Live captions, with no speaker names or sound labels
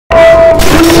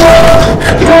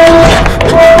Hey,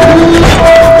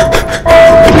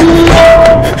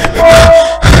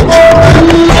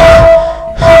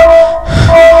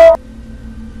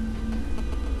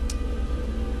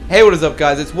 what is up,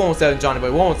 guys? It's 117 Johnny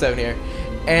Boy 117 here,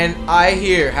 and I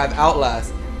here have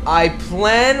Outlast. I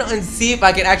plan on see if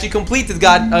I can actually complete this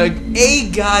a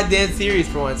goddamn series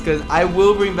for once, because I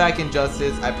will bring back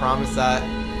Injustice. I promise that.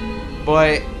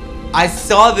 But I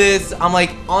saw this. I'm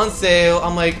like on sale.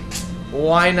 I'm like,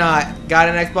 why not? Got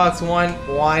an Xbox One.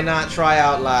 Why not try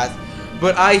Outlast?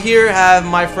 But I here have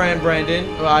my friend Brandon.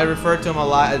 I refer to him a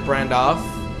lot as Brandoff.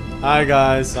 Hi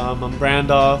guys, I'm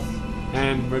Brandoff,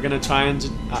 and we're gonna try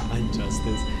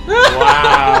Injustice.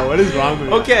 Wow, what is wrong with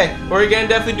you? Okay, we're gonna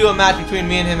definitely do a match between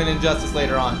me and him in Injustice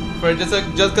later on, for just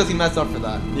because he messed up for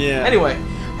that. Yeah. Anyway,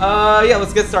 yeah,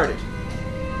 let's get started.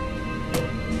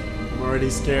 I'm already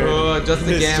scared. Oh, adjust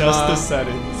the gamma. Adjust the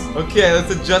settings. Okay, let's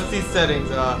adjust these settings.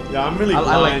 Yeah, I'm really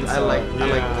blind. I like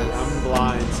this. I'm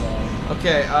blind, so.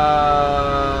 Okay,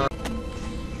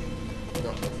 no.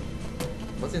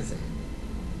 What's insane?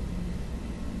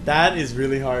 That is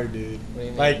really hard, dude. What do you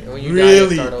mean? Like, when you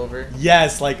really? Die, start over?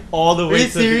 Yes, like all the way you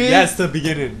serious? Yes, to the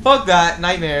beginning. Fuck that,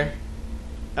 nightmare.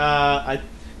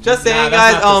 Just saying,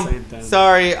 guys.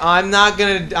 Sorry, I'm not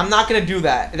gonna do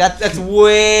that. That's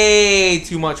way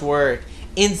too much work.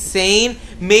 Insane.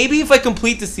 Maybe if I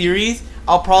complete the series,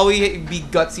 I'll probably be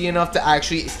gutsy enough to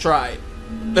actually try.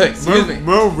 Excuse me.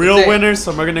 We're real winners,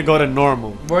 so we're gonna go to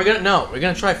normal. We're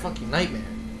gonna try fucking nightmare.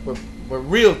 We're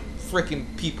real freaking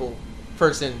people,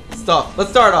 person, stuff.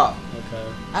 Let's start off. Okay.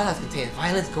 Outlast contains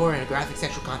violence, gore, and graphic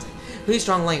sexual content. Really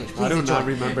strong language. Please I do enjoy. not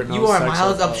remember no You are sexual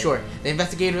miles up content. short. The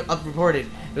investigator reported.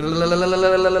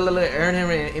 Earn him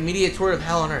an immediate tour of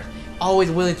hell on earth. Always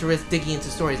willing to risk digging into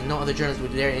stories no other journalist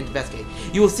would dare investigate.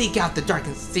 You will seek out the dark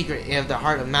and secret of the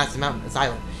heart of Massive Mountain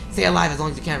Asylum. Stay alive as long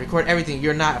as you can. Record everything.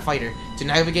 You're not a fighter. To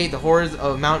navigate the horrors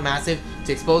of Mount Massive,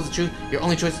 to expose the truth, your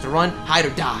only choice is to run, hide,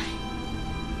 or die.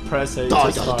 Press A. Die.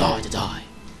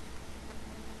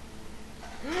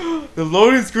 The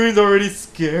loading screen's already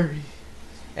scary.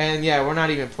 And yeah, we're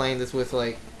not even playing this with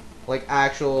like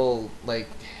actual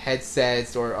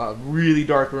headsets or a really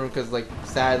dark room, because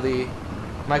sadly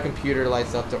my computer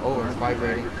lights up to it's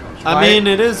vibrating. I mean,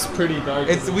 it is pretty dark.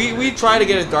 We try to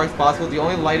get as dark as possible. The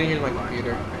only light in here is my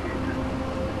computer.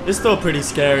 It's still pretty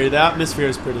scary. The atmosphere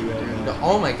is pretty good. Yeah.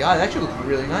 Oh my god, that actually looks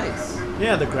really nice.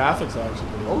 Yeah, the graphics are actually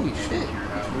pretty good. Holy shit,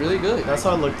 it's really good. That's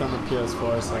how it looked on the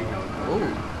PS4. So. Oh.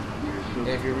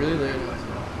 Yeah, if you're really looking.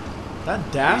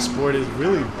 That dashboard is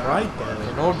really bright though.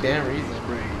 For no damn reason.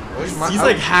 He's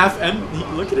like half empty.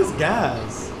 Look at his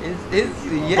gas. Yeah,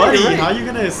 buddy, right. how you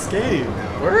gonna escape?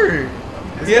 Word.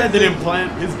 This guy didn't plan.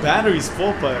 His battery's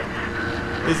full, but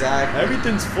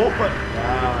everything's full. But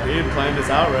wow, he didn't plan this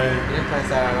out right. He didn't plan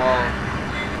this out at all.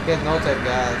 He has no type of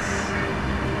gas.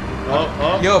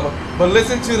 Oh. Yo, but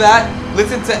listen to that.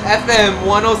 Listen to FM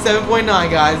 107.9,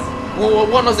 guys.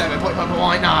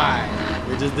 107.9.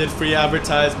 We just did free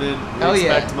advertisement. Hell We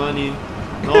expect money.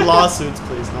 No lawsuits,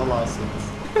 please. No lawsuits.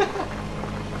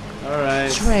 All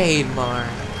right. Trademark.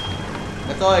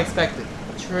 That's all I expected.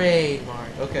 Trademark.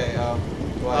 Okay. No,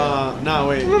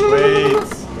 wait.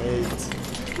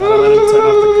 Gotta let him turn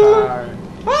off the car.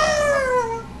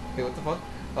 Okay, what the fuck?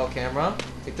 Oh, camera.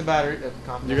 Take the battery.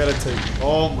 You gotta take.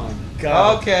 Oh my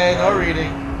god. Okay, no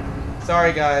reading.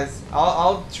 Sorry, guys.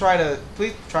 I'll try to.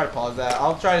 Please try to pause that.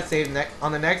 I'll try to save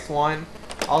on the next one.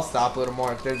 I'll stop a little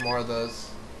more if there's more of those.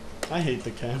 I hate the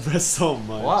camera so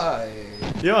much. Why?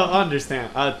 You don't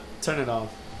understand. Turn it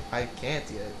off. I can't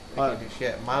yet. I can't do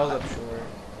shit. Miles up short.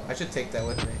 I should take that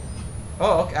with me.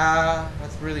 Oh, okay.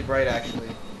 That's really bright,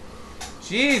 actually.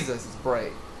 Jesus, it's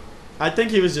bright. I think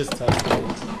he was just testing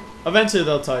it. Eventually,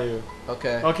 they'll tell you.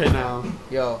 Okay. Okay, now.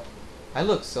 Yo, I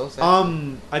look so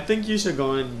sexy. I think you should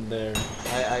go in there.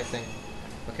 I think.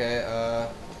 Okay. Oh,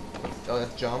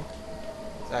 that's jump.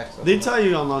 They tell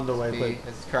you along the way. B,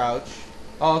 this is crouch.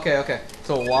 Oh, okay.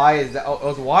 So Y is that?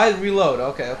 Oh, Y is reload.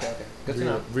 Okay. Good to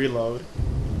know. Reload.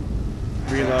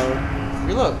 Reload.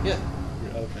 Yeah.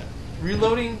 Okay.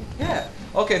 Reloading. Yeah.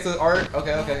 Okay. So art.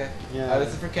 Okay. Yeah.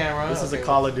 This is for camera. This is a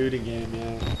Call of Duty game.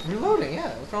 Yeah. Reloading.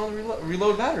 Yeah. What's wrong with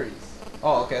reload batteries?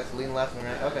 Oh, okay. It's lean left and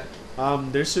right. Okay.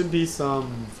 There should be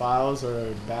some files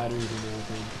or batteries in there. I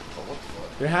think. Oh, what the fuck?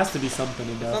 There has to be something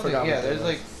in there. Something, yeah,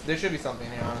 there should be something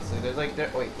here, honestly. There's wait,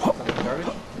 something garbage?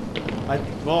 I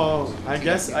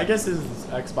guess his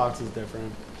Xbox is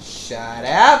different. Shut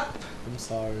up! I'm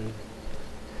sorry.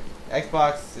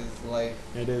 Xbox is life.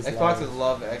 It is Xbox life. is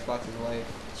love, Xbox is life.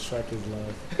 Shrek is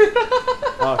love.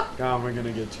 Oh god, we're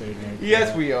gonna get trademarked.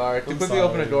 Yes, we are. To quickly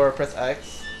open a door, press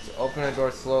X. To open a door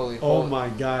slowly. Oh my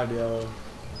god, yo.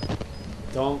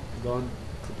 Don't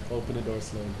open the door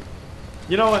slowly.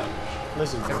 You know what?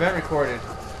 Let's just go. Event recorded.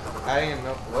 I didn't even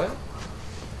know what.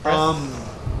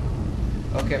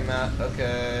 Okay, Matt.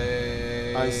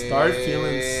 Okay. I start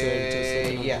feeling sick just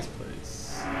looking at this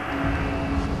place.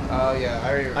 Oh yeah, I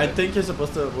already. I think you're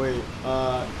supposed to wait.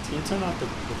 Can you turn off the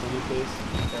thingy, please?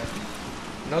 Okay.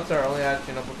 Notes are only added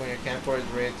to notebook when your camcorder is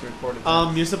ready to record it.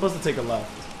 You're supposed to take a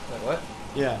left. Wait, what?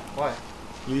 Yeah. Why?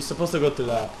 You're supposed to go through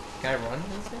that. Can I run in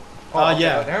this game? Oh, okay.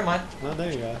 Yeah. Oh, never mind. No,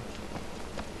 there you go.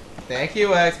 Thank you,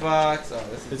 Xbox. Oh,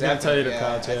 this is. It's gonna tell you to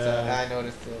crouch. Yeah. I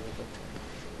noticed it.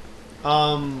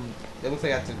 It looks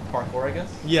like I have to parkour, I guess.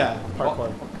 Yeah,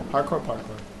 parkour. Oh. Parkour.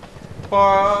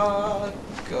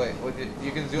 Wait, what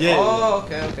you can zoom. Yeah, oh,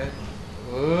 okay.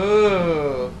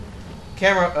 Ooh.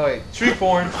 Camera. Oh wait, tree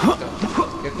porn.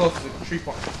 Get close to the tree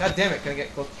porn. God damn it! Can I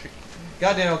get close to tree?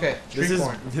 God damn. Okay. Tree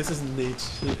porn. This is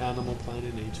nature, Animal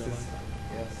Planet nature.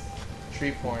 Yes.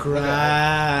 Tree porn.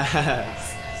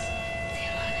 Grass.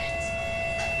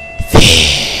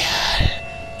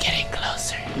 Getting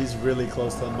closer. He's really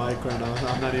close to the mic right now.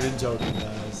 I'm not even joking,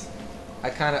 guys. I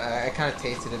kind of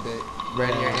tasted a bit. Right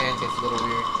in your hand tastes a little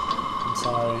weird. I'm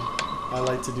sorry. I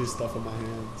like to do stuff with my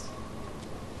hands.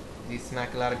 Do you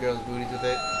smack a lot of girls' booties with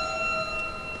it?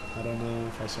 I don't know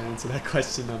if I should answer that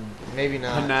question on Maybe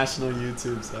not. on national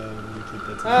YouTube, so I'm gonna keep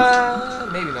that to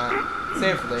maybe not.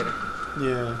 Save it for later.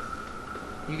 Yeah.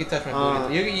 You can touch my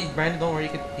booty. Brandon, don't worry.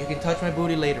 You can touch my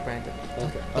booty later, Brandon.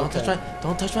 Okay.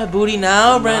 Don't touch my booty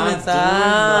now, Brandon.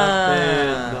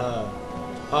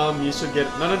 You should get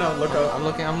no. Look up. I'm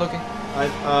looking.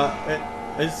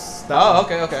 It's. Oh,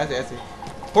 okay. I see.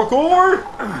 Parkour!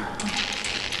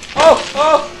 Oh!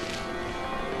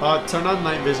 Turn on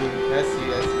night vision. I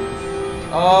see.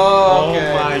 Oh,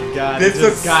 okay. Oh my god. This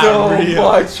looks so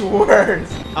much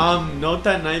worse. Note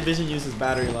that night vision uses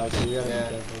battery life, so you gotta be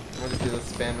careful. I'm gonna just do the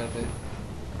spam of it.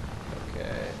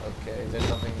 Okay. Is there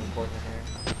something important here?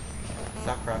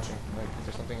 Stop crouching. Wait, is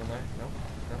there something in there? No.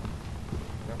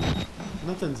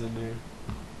 Nothing's in there.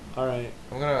 Alright.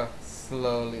 I'm gonna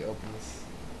slowly open this.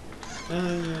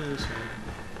 Yeah, sure.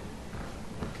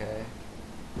 Okay.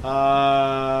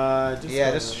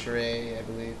 Just stray, I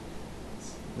believe.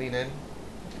 Lean in.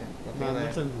 Okay,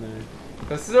 nothing's there.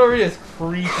 This is already this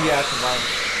creepy ass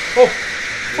environment. Oh!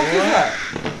 What is that?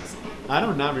 I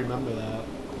do not remember that.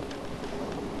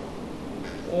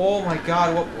 Oh my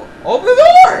god, what? Open the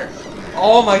door!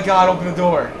 Oh my god, open the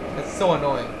door. That's so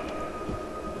annoying.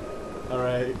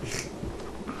 Alright.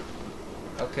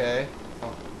 Okay.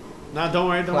 Oh. Nah, don't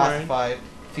worry. Classified.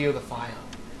 Feel the file.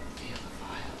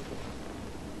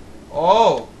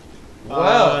 Oh!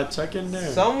 Well, check in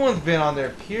there. Someone's been on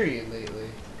their period lately.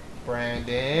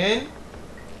 Brandon.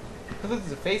 Look at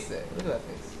the face there. Look at that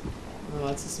face. Oh,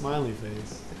 that's a smiley face.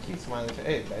 It's a cute smiley face.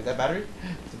 Hey, is that battery?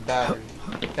 It's a battery.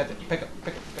 Catch it. Pick up.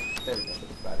 There we go. It's a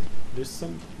battery. There's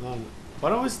some. No,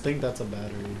 I always think that's a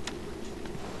battery.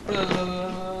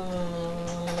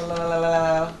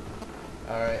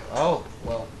 Alright. Oh,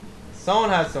 well.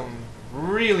 Someone had some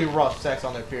really rough sex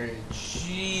on their period.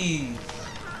 Jeez.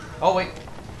 Oh, wait.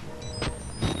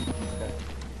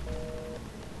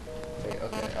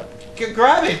 Okay.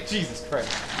 Grab it! Jesus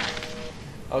Christ.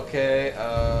 Okay,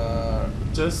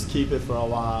 Just keep it for a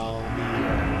while.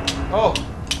 Oh!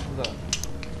 What's up?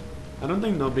 I don't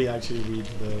think nobody actually reads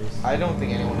those. I don't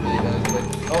think anyone really does, but...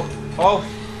 Oh!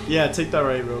 Yeah, take that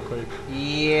right real quick.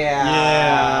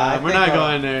 Yeah! We're not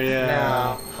going there, yeah.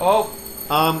 No. Oh!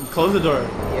 Close the door.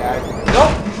 Yeah.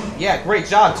 Nope! Yeah, great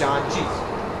job, John. Jeez.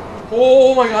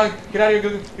 Oh my god! Get out of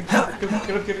here!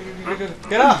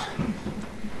 Get up!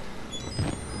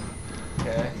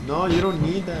 Okay. No, you don't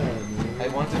need that. I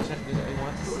want to check. I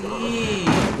want to see.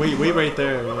 Wait right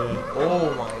there. Yeah.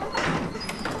 Oh my.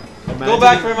 Imagine Go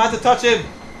back for him. I have to touch him.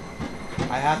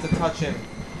 I have to touch him.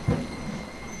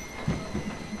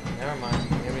 Never mind.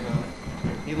 Here we go.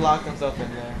 He locked himself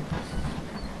in there.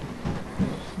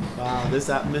 Wow, this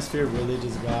atmosphere really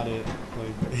just got it.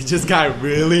 Like, it just got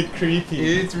really creepy.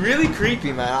 It's really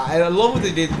creepy, man. I love what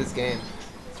they did in this game.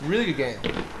 It's a really good game.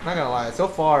 I'm not gonna lie. So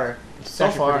far.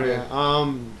 Yeah.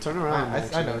 Turn around.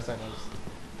 I noticed.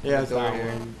 Yeah, it's that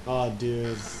one. Oh,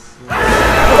 dude.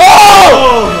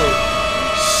 Oh!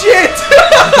 Shit!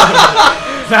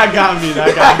 That got me.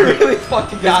 That really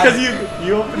fucking got me. It's because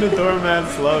you opened the door, man,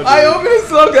 slow. Dude. I opened it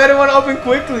slow because I didn't want to open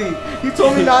quickly. You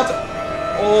told me not to.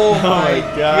 Oh my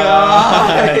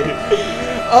god.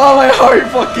 Oh, my heart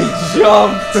fucking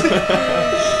jumped. Jesus.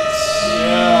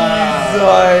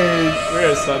 We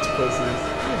are such pussies.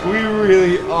 We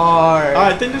really are. Oh,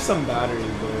 I think there's some batteries there.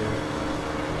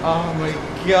 Oh my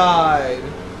god.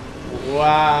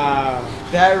 Wow.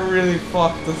 That really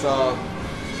fucked us up.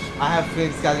 I have a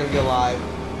feeling this guy's gonna be alive.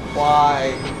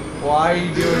 Why? Why are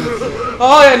you doing this?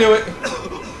 Oh, yeah, I knew it.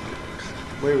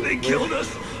 Wait, They killed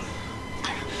us.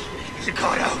 You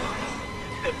got out.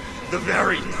 The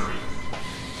variants.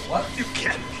 What? You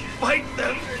can't fight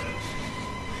them.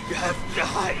 You have to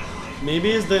hide.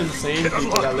 maybe it's the insane people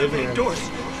Unlock that live the main here. doors.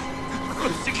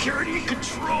 From security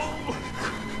control.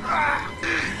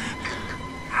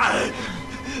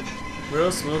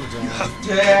 Real smooth, John.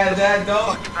 Yeah, Dad,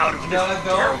 don't. Fuck out of No, this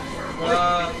don't.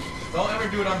 Don't ever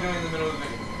do what I'm doing in the middle of the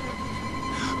video.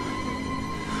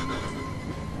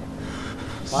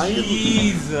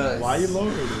 Jesus. Why you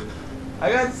lowered it?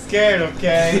 I got scared,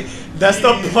 okay? That's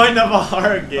the point of a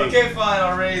horror game. Okay, fine,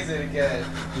 I'll raise it again.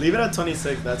 Leave it at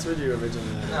 26. That's what you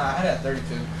originally had. Nah, I had it at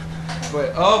 32.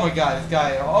 But, oh my god, this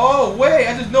guy. Oh, wait,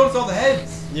 I just noticed all the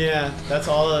heads. Yeah, that's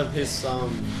all of his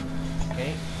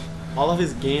Okay. all of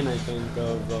his gain, I think,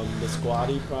 of the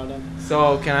squatty product.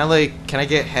 So, can I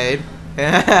get head? No,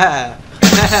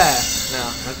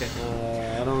 okay.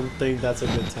 I don't think that's a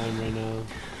good time right now.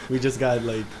 We just got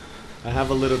like, I have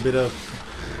a little bit of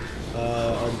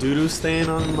a doo-doo stain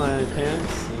on my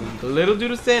pants. A little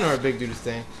doodle stain or a big doodle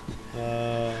stain?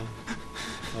 A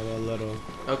little.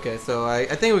 Okay, so I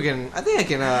think I can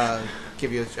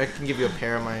give you a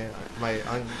pair of my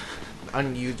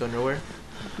unused underwear.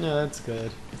 Yeah, that's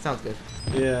good. It sounds good.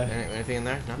 Yeah. Anything in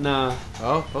there? No. Nah.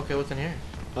 Oh, okay. What's in here?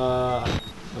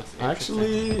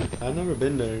 Actually, I've never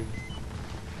been there.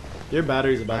 Your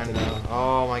battery's about to die.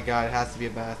 Oh my god, it has to be a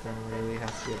bathroom. Really, it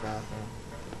has to be a bathroom.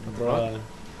 Bruh.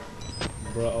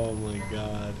 Bruh, oh my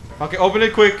god. Okay, open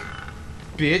it quick,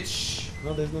 bitch.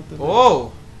 No, there's nothing.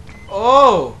 Oh,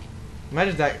 oh.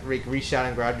 Imagine that reach out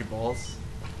and grab your balls.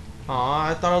 Aw,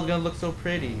 I thought it was gonna look so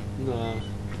pretty. Nah,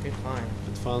 Okay, fine.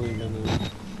 it's finally gonna.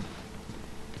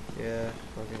 Yeah,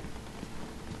 okay.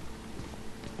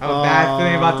 I have a bad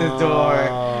feeling about this door.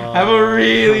 I have a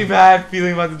really bad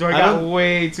feeling about the door. It got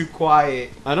way too quiet.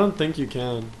 I don't think you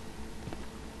can.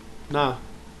 Nah.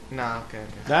 Nah, okay.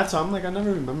 That's, I'm like, I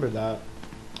never remembered that.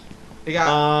 It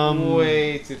got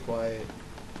way too quiet.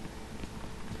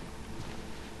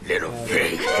 Little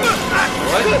pig.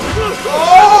 What?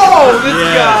 Oh, this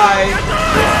guy!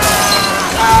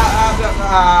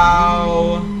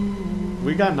 Ow.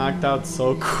 We got knocked out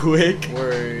so quick.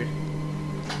 Word.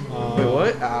 Wait,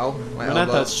 what? Ow. My We're not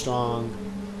elbow. that strong.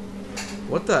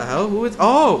 What the hell? Who is?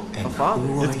 Oh, my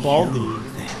father. It's Baldy.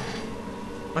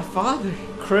 My father.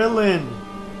 Krillin.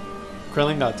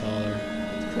 Krillin got taller.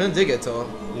 Krillin did get tall.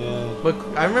 Yeah. But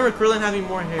I remember Krillin having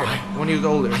more hair when he was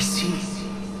older. I see.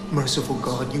 Merciful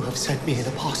God, you have sent me an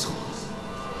apostle.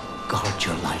 Guard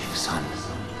your life, son.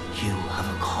 You have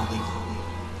a calling.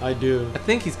 I do. I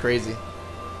think he's crazy.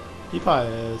 He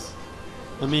probably is.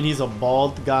 I mean, he's a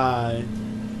bald guy,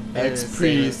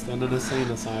 ex-priest, and an insane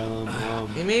asylum.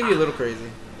 He may be a little crazy.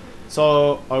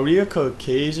 So, are we a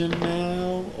Caucasian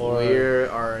male, or We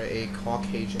are a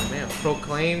Caucasian male.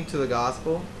 Proclaim to the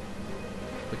gospel.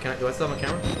 But do I still have my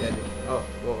camera? Yeah, I do. Oh,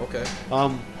 well, okay.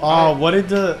 Oh,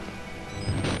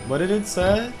 what did it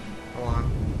say? Hold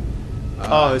on.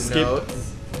 Oh, escape. Notes.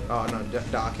 Oh, no,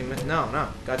 document. No,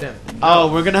 goddamn. Oh,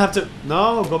 we're gonna have to.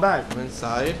 No, go back. I'm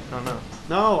inside. Oh, no.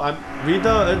 No, read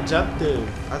the objective.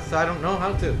 I don't know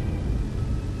how to.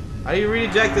 How do you read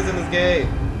objectives in this game?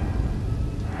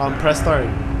 Press start.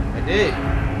 I did.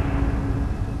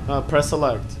 Press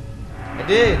select. I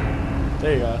did.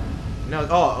 There you go. No.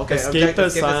 Oh, okay. Escape the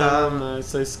asylum.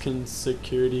 Access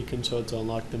security control to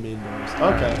unlock the main doors.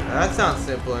 Okay. That sounds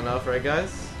simple enough, right,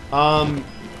 guys?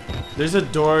 There's a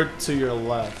door to your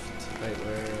left. Wait,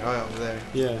 where? Oh, over there.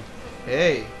 Yeah.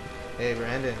 Hey,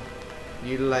 Brandon.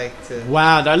 You like to?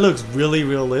 Wow, that looks really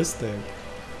realistic.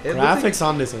 It Graphics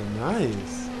on this are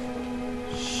nice.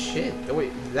 Shit. Oh,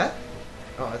 wait, is that?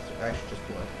 Oh, that's actually just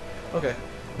blood. Okay.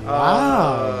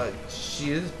 Wow.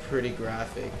 She is pretty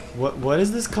graphic. What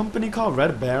is this company called?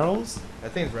 Red Barrels? I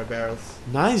think it's Red Barrels.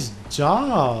 Nice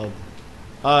job.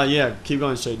 Yeah, keep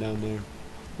going straight down there.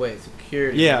 Wait,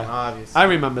 security. Yeah, Obviously. I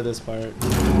remember this part.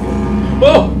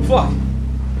 Oh, fuck.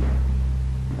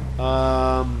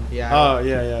 Yeah. Oh,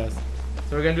 yeah.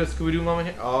 So we're gonna do a Scooby-Doo moment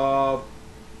here. Oh.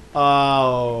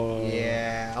 Oh.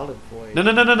 Yeah, I'll avoid.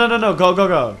 No.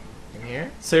 Go. In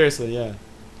here? Seriously, yeah.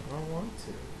 I don't want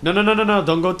to. No.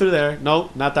 Don't go through there. No,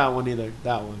 not that one either.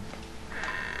 That one.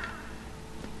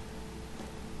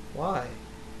 Why?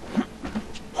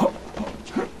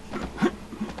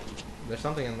 There's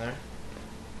something in there.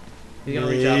 He's gonna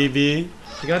reach out. Maybe.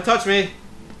 He's gonna touch me.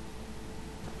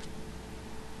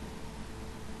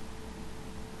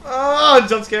 Oh,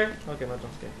 jump scare. Okay, not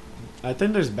jump scare. I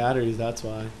think there's batteries, that's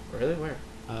why. Really? Where?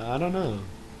 I don't know.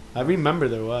 I remember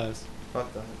there was.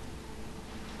 Fuck that.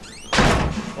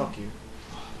 Fuck you.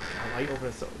 Why you open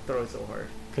it throw it so hard?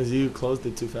 Cause you closed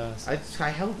it too fast. I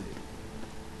held it.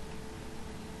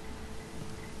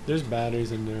 There's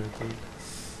batteries in there, I think.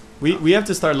 We have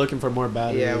to start looking for more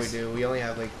batteries. Yeah, we do. We only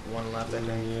have like one left, I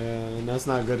think. Yeah, and that's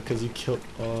not good because you killed.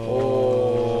 Oh.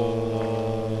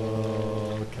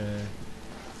 Okay.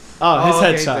 Oh, his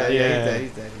okay, headshot. he's Yeah, dead.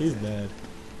 He's dead. He's dead.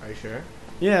 Are you sure?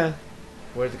 Yeah.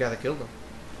 Where's the guy that killed him?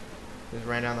 Just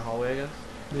ran down the hallway, I guess.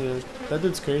 Yeah, that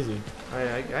dude's crazy.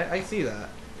 I see that.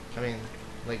 I mean,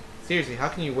 like seriously, how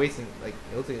can you waste in, like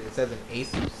it looks like it says an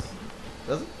Asus.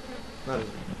 Does it? Not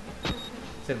even. It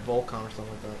said Volcom or something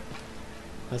like that.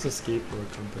 That's a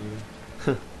skateboard company.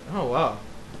 Oh wow.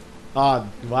 Oh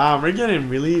wow, we're getting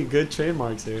really good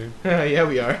trademarks here. Yeah,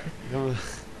 we are. Yeah.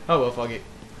 Oh well, fuck it.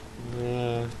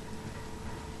 Yeah.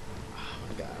 Oh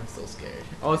my god, I'm so scared.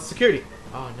 Oh, it's security.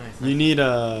 Oh, nice. You need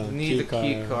a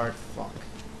key card. Fuck.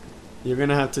 You're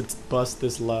gonna have to bust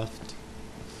this left.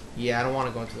 Yeah, I don't want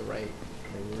to go into the right.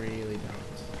 I really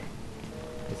don't.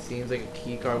 It seems like a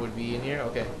key card would be in here.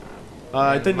 Okay.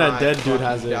 I think that dead dude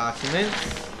has it.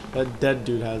 Documents. That dead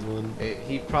dude has one.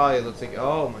 He probably looks like.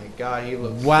 Oh my god, he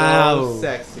looks wow. so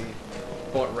sexy.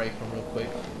 Fought right from real quick.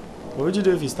 What would you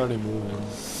do if he started moving?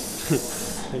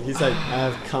 Like he's like, I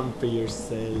have come for your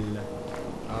cell.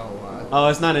 Oh wow. Oh,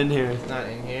 it's not in here. It's not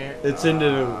in here. It's in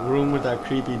the room with that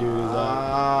creepy dude. Is that?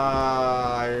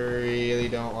 I really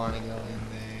don't want to go in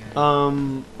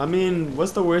there. I mean,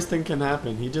 what's the worst thing can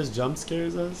happen? He just jump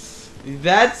scares us.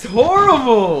 That's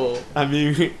horrible. I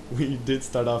mean, we did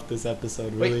start off this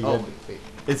episode really wait, good. Wait.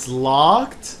 It's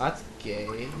locked? That's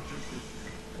gay.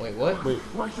 Wait, what? Wait.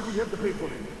 Why should we have to pay for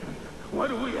it? Why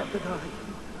do we have to die?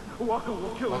 Walker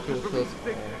will kill us Walker will for kill being us.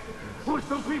 sick. We're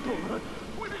some people.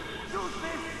 We didn't choose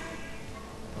this.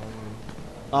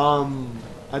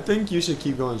 I think you should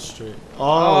keep going straight.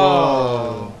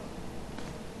 Oh.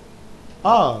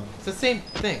 Oh. It's the same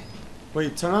thing.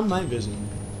 Wait, turn on night vision.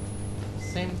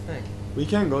 Same thing. We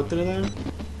can't go through there?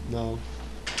 No.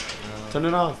 Turn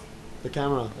it off. The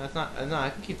camera. That's not. No, I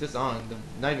can keep this on. The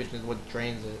night vision is what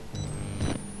drains it.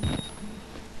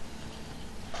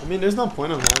 I mean, there's no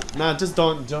point of that. Nah, just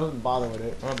don't bother with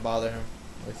it. I'm gonna bother him.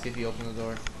 Let's see if he opens the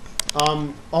door.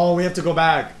 Oh, we have to go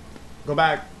back. Go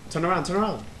back. Turn around, turn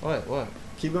around. What? What?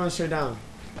 Keep going straight down.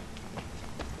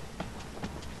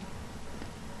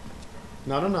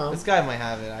 No, I don't know. This guy might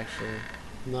have it actually.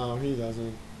 No, he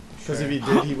doesn't. Because Sure. if he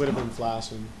did, he would have been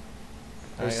flashing.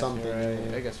 I Or guess something. You're right.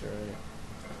 Yeah. I guess you're right.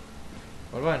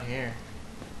 What about in here?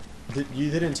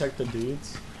 You didn't check the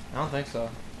dudes? I don't think so.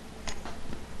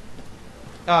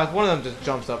 Oh, if one of them just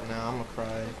jumps up now, I'm gonna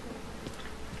cry.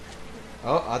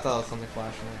 Oh, I thought it was something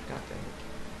flashing there. God dang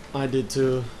it. I did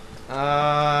too.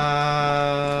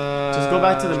 Just go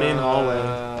back to the main hallway.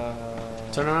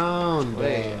 Turn around.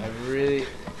 Wait,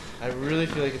 I really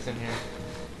feel like it's in here.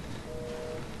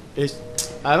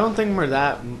 I don't think we're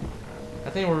that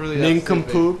I think we're really that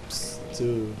nincompoops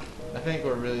too. I think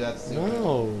we're really that stupid.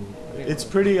 No, it's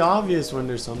pretty obvious when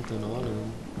there's something on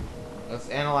him. Let's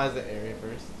analyze the area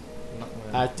first.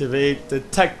 Activate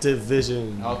detective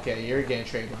vision. Okay, you're getting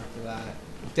trademarked for that.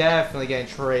 Definitely getting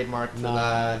trademarked for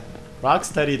that.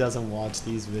 Rocksteady doesn't watch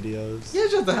these videos. Yeah,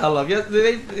 shut the hell up. Yeah,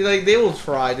 they will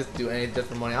try just to do anything just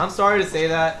for money. I'm sorry to say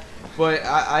that, but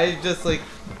I just like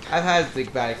I've had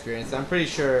like bad experience. I'm pretty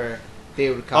sure they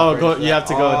would come. Oh, go! You have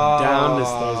to go down the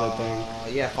stairs, I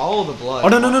think. Yeah, follow the blood. Oh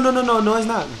no! No, it's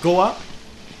not. Go up.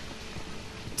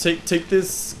 Take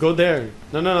this. Go there.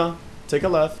 No. Take a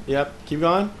left. Yep. Keep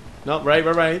going. No, right.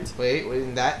 Wait,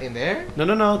 in there?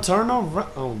 No. Turn around.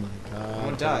 Oh my god. I'm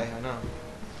gonna die. I know.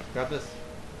 Grab this.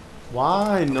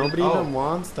 Why? Nobody even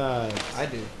wants that. I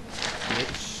do.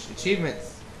 Bitch.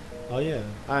 Achievements. Oh yeah.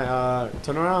 Alright,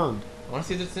 turn around. I want to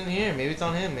see if it's in here. Maybe it's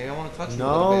on him. Maybe I want to touch him. No,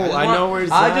 a little bit. I know where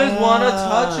it's I just want to at.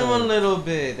 touch him a little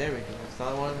bit. There we go.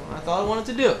 That's all I wanted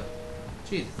to do.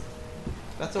 Jesus.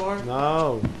 That's all.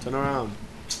 No, turn around.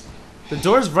 The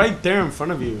door's right there in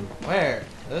front of you. Where?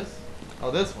 This?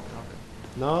 Oh, this one. Okay.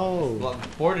 No. Well,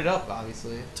 boarded up,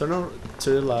 obviously. Turn to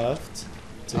the left.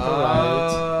 To the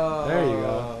right. There you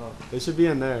go. It should be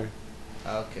in there.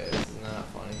 Okay, this is not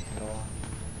funny at all.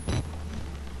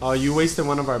 Oh, you wasted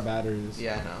one of our batteries.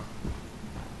 Yeah, I know.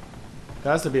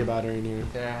 There has to be a battery in here.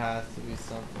 There has to be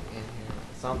something in here.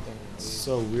 Something.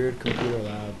 So weird computer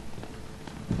lab.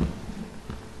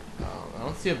 I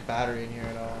don't see a battery in here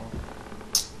at all.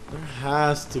 There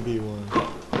has to be one.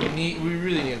 We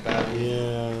really need a battery.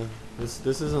 Yeah. This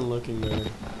isn't looking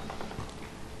good.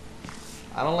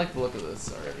 I don't like the look of this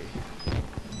already.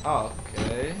 Oh,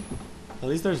 okay. At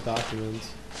least there's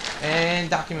documents. And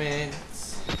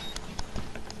documents.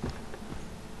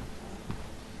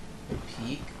 A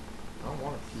peek. I don't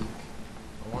want to peek.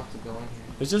 I want to go in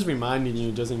here. It's just reminding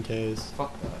you, just in case.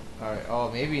 Fuck that. Alright,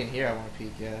 oh, maybe in here I want to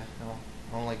peek, yeah. No,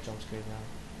 I don't like jump scares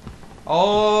now.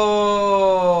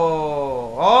 Oh!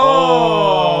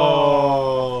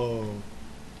 Oh!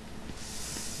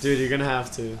 Dude, you're gonna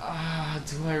have to. Ah,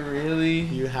 do I really?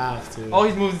 You have to. Oh,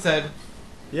 he's moved his head.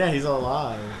 Yeah, he's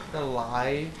alive.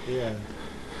 Alive? Yeah.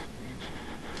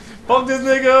 Fuck this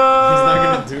nigga! He's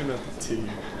not gonna do nothing to you.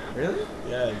 Really?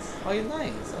 Yes. Oh, he's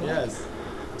nice. I like Yes.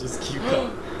 Just keep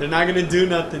going. They're not gonna do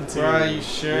nothing to Bro, you. you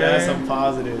sure? Yes, I'm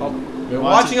positive. Oh, we're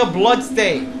watching a blood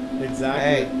stain. Exactly.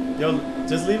 Hey. Yo,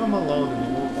 just leave him alone and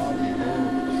he won't bother you.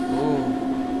 Ooh.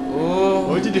 Ooh. What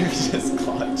would you do if he just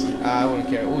caught you? I wouldn't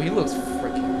care. Ooh, he looks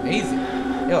freaking amazing.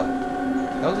 Yo,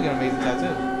 that was like an amazing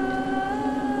tattoo.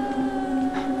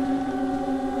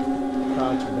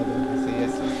 Caught you, brother. I say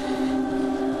yes, sir.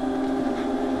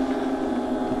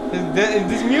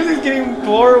 This music's getting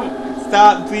horrible.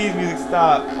 Stop, please, music,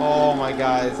 stop. Oh my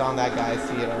god, it's on that guy. I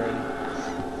see it already.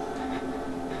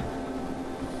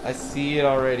 I see it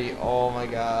already. Oh my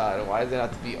god, why does it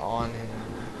have to be on him?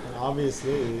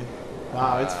 Obviously.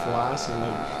 Wow, it's flashing.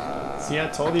 Like, see, I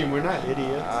told you, we're not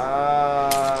idiots.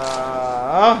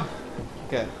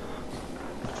 Okay.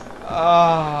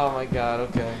 Oh my god,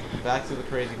 okay. Back to the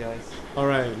crazy guys.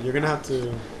 Alright, you're gonna have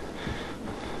to...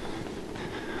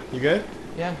 You good?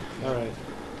 Yeah. Alright.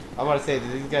 I'm about to say,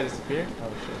 did these guys disappear?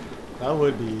 Oh shit. That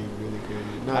would be really good.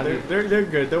 How Nah, do you- they're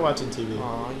good. They're watching TV.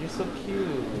 Aw, you're so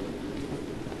cute.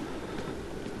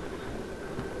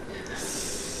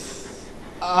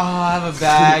 Oh, I have a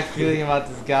bad feeling about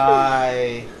this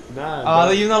guy. Nah.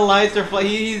 Oh, even the lights are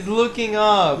he's looking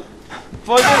up.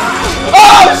 Fucking.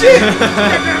 Oh shit!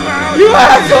 You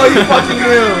asshole! You fucking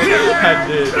knew. I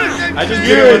did. I just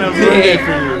You're didn't a want to ruin it dick.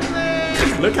 for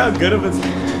you. Look how good of a...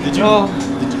 Did you... Oh.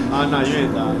 Oh, no, you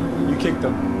ain't died. You kicked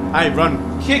him. Alright,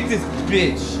 run. Kick this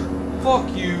bitch. Fuck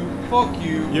you. Fuck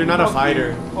you. You're not a Fuck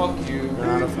fighter. You. Fuck you. You're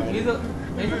not a fighter. He's a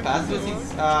pacifist.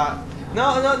 He's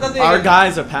no, nothing. Our against,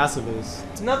 guys are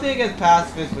pacifists. Nothing against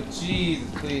pacifists, but Jesus,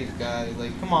 please, guys,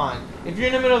 like, come on. If you're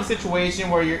in the middle of a situation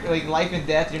where you're like life and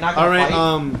death, you're not gonna Alright,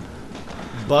 fight.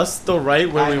 bust the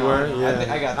right where we were. I know. Yeah.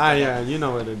 I got Ah, this. yeah, you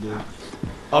know what to do.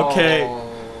 Okay.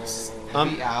 Oh,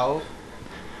 be out.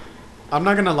 I'm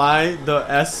not gonna lie, the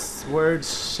S word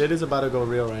shit is about to go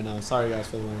real right now. Sorry guys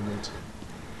for the language.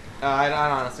 I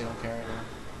honestly don't care right now.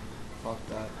 Fuck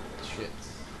that shit.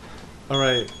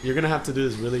 Alright, you're gonna have to do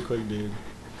this really quick, dude.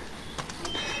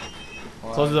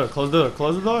 What? Close the door, close the door,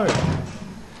 close the door.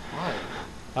 Why?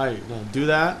 Alright, no, do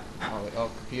that. Oh, wait,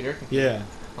 computer. Yeah.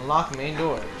 Unlock main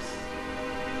doors.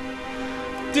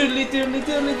 Doodly doodly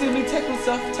doodly doodly techno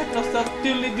stuff,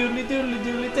 doodly doodly doodly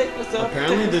doodly techno stuff.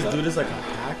 Apparently this dude is like a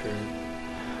hacker.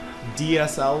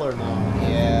 DSL or no?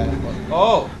 Yeah.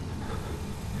 Oh.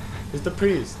 It's the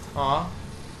priest. What?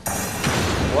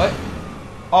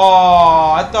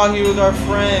 Oh, I thought he was our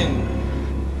friend.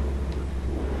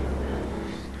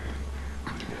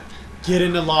 Get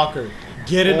in the locker.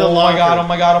 Get in the Oh locker. my god! Oh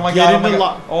my god! Oh my Get god! in the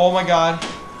locker. Oh my god!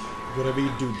 Whatever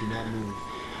you do not move.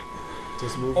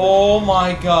 Just move. Oh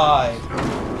my god!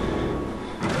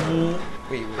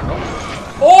 Wait,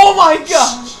 what? Oh my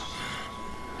god!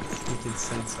 You can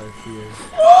sense our fear.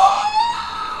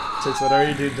 Chicks, whatever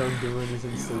you do, don't do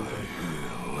anything stupid.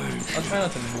 I'll try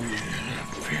not to move.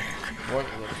 What?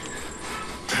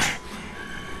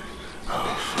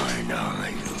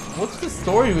 What's the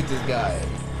story with this guy?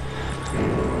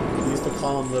 He used to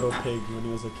call him Little Pig when he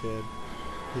was a kid.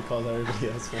 He calls everybody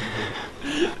else funny.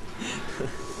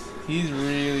 He's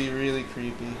really, really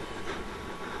creepy.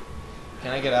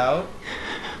 Can I get out?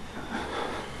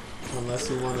 Unless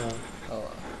you wanna. Oh.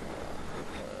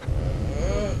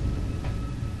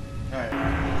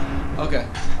 Alright. Okay.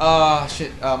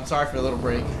 Shit. Sorry for the little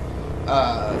break.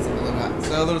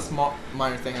 So a little small,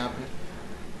 minor thing happened.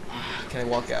 Can I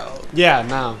walk out? Yeah,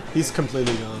 now he's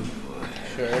completely gone.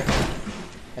 Sure.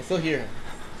 I still hear him.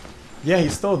 Yeah,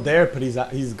 he's still there, but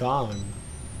he's gone.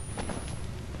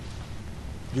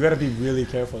 You gotta be really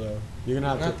careful though. You're gonna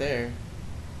have Not to. there.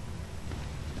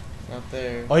 Not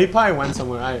there. Oh, he probably went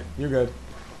somewhere. Alright, you're good.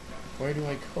 Where do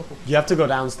I go? You have to go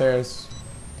downstairs.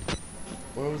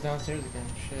 Where was downstairs again?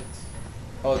 Shit.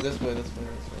 Oh, this way, this way,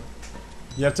 this way.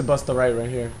 You have to bust the right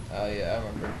here. Oh yeah, I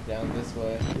remember. Down this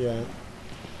way. Yeah.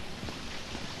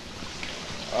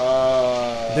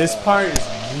 This part is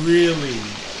really.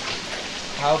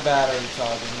 How bad are we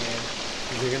talking here?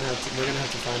 We're gonna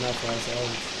have to find out for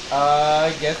ourselves.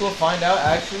 I guess we'll find out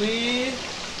actually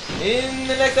in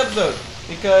the next episode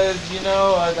because you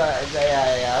know, I'm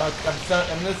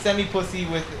a semi-pussy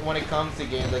with when it comes to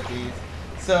games like these,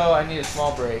 so I need a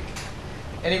small break.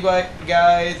 Anyway,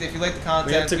 guys, if you like the content,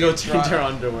 We have to go please change drop- our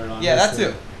underwear on. Yeah, that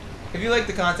too. If you like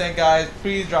the content, guys,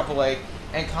 please drop a like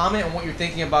and comment on what you're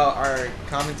thinking about our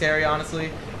commentary.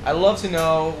 Honestly, I'd love to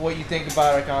know what you think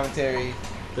about our commentary.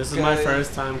 This is my Guys.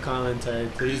 first time commentary.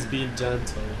 Please be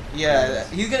gentle. Yeah,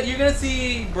 you're gonna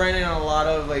see Brandon on a lot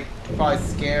of like probably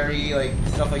scary like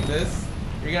stuff like this.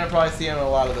 You're gonna probably see him in a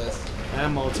lot of this.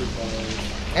 And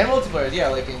multiplayer. And multiplayer, yeah,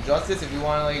 like Injustice. If you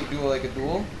want to like do like a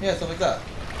duel, yeah, stuff like that.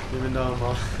 Even though I'm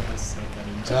all I suck at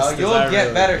Injustice, You'll I get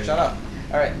really better. do. Shut up.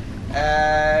 All right.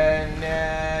 And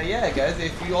yeah, guys,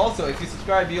 if you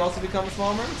subscribe, you also become a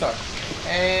small Mermataur.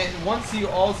 And once you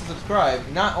also subscribe,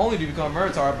 not only do you become a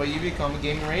Mermataur, but you become a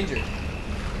Gaming Ranger.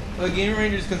 So the Gaming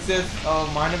Rangers consist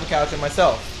of Mind of a Couch and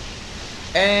myself.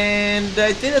 And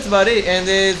I think that's about it. And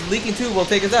the Leaking Tube will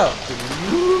take us out.